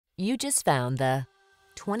You just found the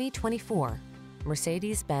 2024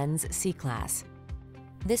 Mercedes-Benz C-Class.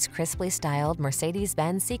 This crisply styled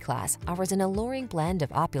Mercedes-Benz C-Class offers an alluring blend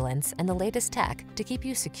of opulence and the latest tech to keep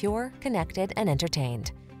you secure, connected, and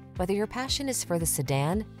entertained. Whether your passion is for the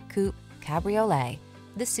sedan, coupe, cabriolet,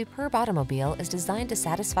 this superb automobile is designed to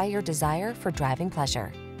satisfy your desire for driving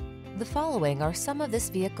pleasure. The following are some of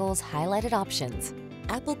this vehicle's highlighted options: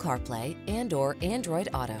 Apple CarPlay and/or Android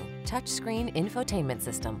Auto, touchscreen infotainment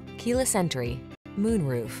system, keyless entry,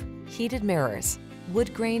 moonroof, heated mirrors,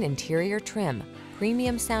 wood grain interior trim,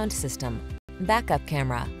 premium sound system, backup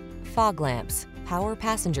camera, fog lamps, power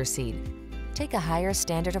passenger seat. Take a higher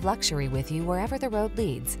standard of luxury with you wherever the road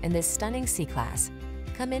leads in this stunning C-Class.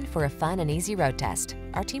 Come in for a fun and easy road test.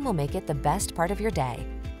 Our team will make it the best part of your day.